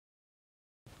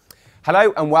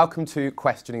Hello and welcome to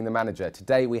Questioning the Manager.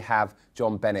 Today we have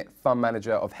John Bennett, Fund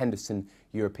Manager of Henderson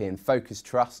European Focus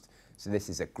Trust. So this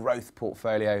is a growth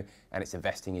portfolio and it's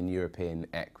investing in European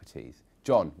equities.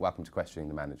 John, welcome to Questioning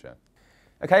the Manager.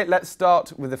 Okay, let's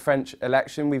start with the French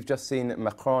election. We've just seen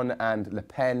Macron and Le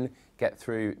Pen get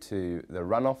through to the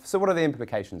runoff. So what are the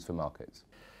implications for markets?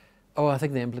 Oh, I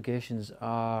think the implications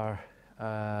are,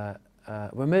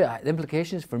 the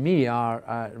implications for me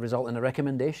are result in a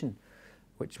recommendation,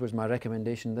 which was my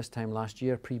recommendation this time last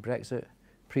year, pre-Brexit,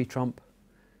 pre-Trump,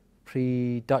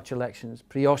 pre-Dutch elections,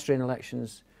 pre-Austrian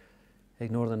elections.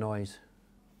 Ignore the noise.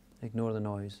 Ignore the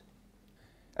noise.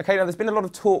 Okay, now there's been a lot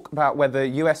of talk about whether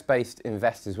US-based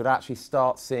investors would actually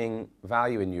start seeing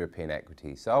value in European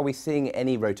equities. So are we seeing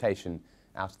any rotation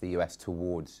out of the US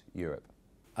towards Europe?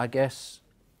 I guess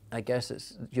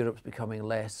Europe's becoming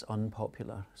less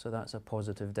unpopular, so that's a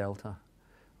positive delta,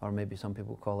 or maybe some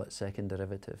people call it second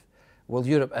derivative. Will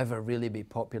Europe ever really be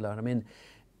popular? I mean,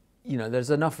 you know, there's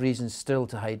enough reasons still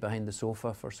to hide behind the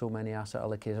sofa for so many asset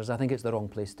allocators. I think it's the wrong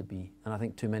place to be, and I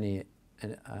think too many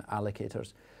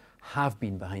allocators have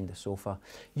been behind the sofa,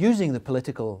 using the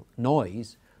political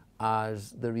noise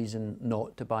as the reason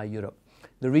not to buy Europe.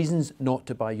 The reasons not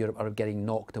to buy Europe are getting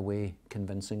knocked away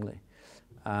convincingly.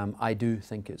 I do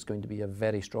think it's going to be a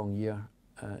very strong year,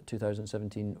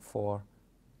 2017, for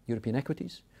European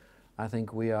equities. I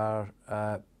think we are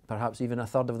perhaps even a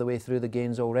third of the way through the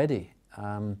gains already.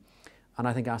 And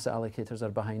I think asset allocators are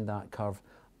behind that curve.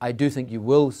 I do think you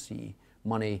will see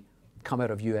money come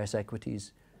out of US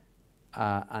equities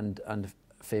and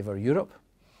favour Europe.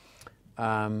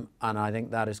 And I think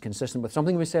that is consistent with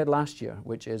something we said last year,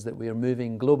 which is that we are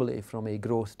moving globally from a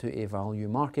growth to a value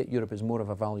market. Europe is more of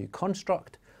a value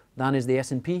construct than is the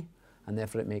S&P, and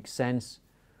therefore it makes sense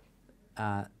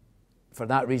for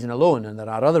that reason alone, and there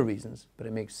are other reasons, but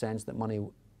it makes sense that money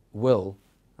will,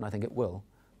 and I think it will,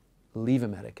 leave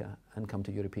America and come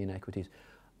to European equities.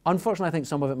 Unfortunately, I think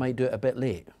some of it might do it a bit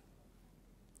late.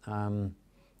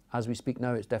 As we speak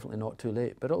now, it's definitely not too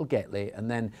late, but it'll get late.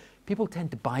 And then people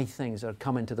tend to buy things or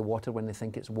come into the water when they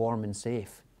think it's warm and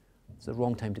safe. It's the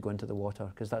wrong time to go into the water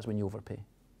because that's when you overpay.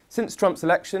 Since Trump's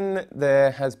election,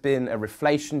 there has been a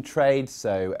reflation trade,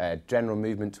 so a general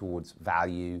movement towards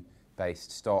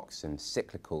value-based stocks and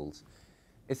cyclicals.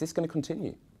 Is this going to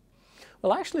continue?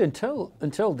 Well, actually, until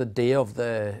the day of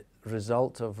the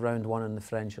result of round one in the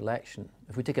French election,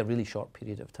 if we take a really short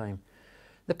period of time,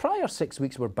 the prior 6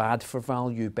 weeks were bad for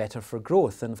value, better for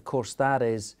growth, and of course that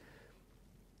is,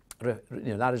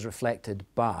 that is reflected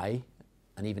by,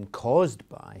 and even caused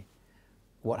by,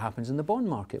 what happens in the bond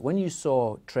market. When you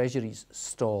saw treasuries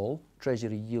stall,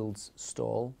 treasury yields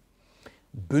stall,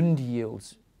 bund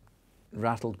yields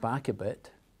rattled back a bit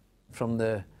from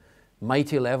the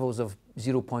mighty levels of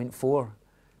 0.4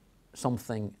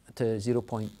 something to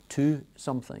 0.2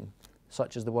 something,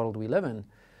 such as the world we live in,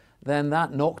 then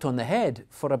that knocked on the head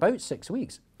for about 6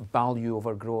 weeks, value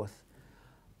over growth.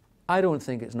 I don't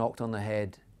think it's knocked on the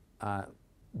head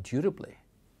durably,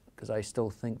 because I still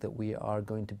think that we are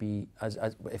going to be,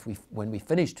 when we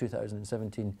finish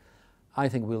 2017, I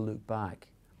think we'll look back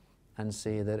and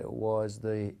say that it was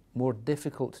the more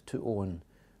difficult to own,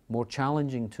 more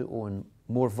challenging to own,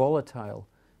 more volatile,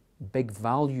 big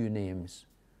value names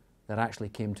that actually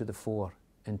came to the fore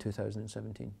in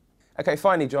 2017. Okay,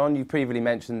 finally, John, you previously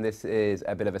mentioned this is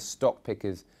a bit of a stock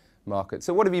picker's market.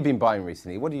 So what have you been buying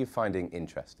recently? What are you finding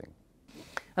interesting?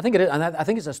 I think it is, and I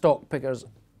think it's a stock picker's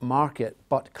market,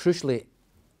 but crucially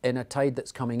in a tide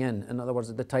that's coming in. In other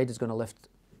words, the tide is going to lift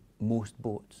most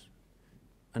boats.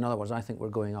 In other words, I think we're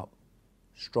going up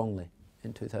strongly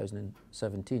in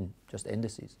 2017, just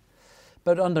indices.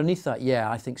 But underneath that,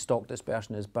 yeah, I think stock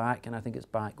dispersion is back, and I think it's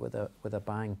back with a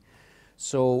bang.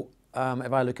 So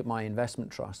if I look at my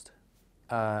investment trust,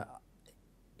 it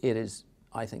is,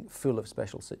 I think, full of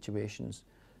special situations.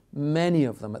 Many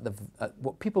of them at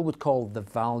what people would call the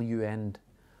value end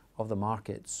of the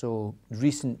market. So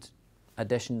recent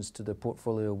additions to the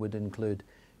portfolio would include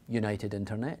United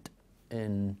Internet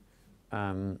in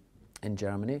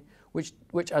Germany,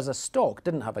 which as a stock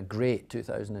didn't have a great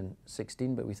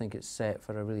 2016, but we think it's set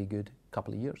for a really good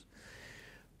couple of years.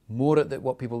 More at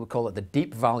what people would call it the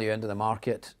deep value end of the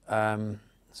market. Some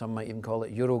might even call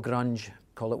it Euro grunge,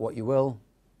 call it what you will.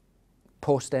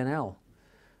 Post-NL.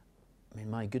 I mean,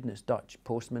 my goodness, Dutch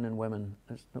postmen and women,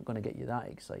 it's not going to get you that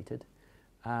excited.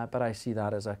 But I see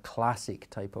that as a classic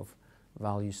type of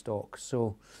value stock.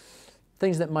 So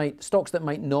stocks that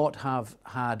might not have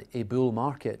had a bull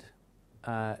market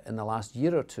in the last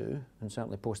year or two, and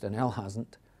certainly post-NL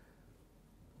hasn't,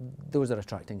 those are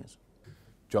attracting us.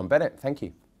 John Bennett, thank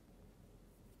you.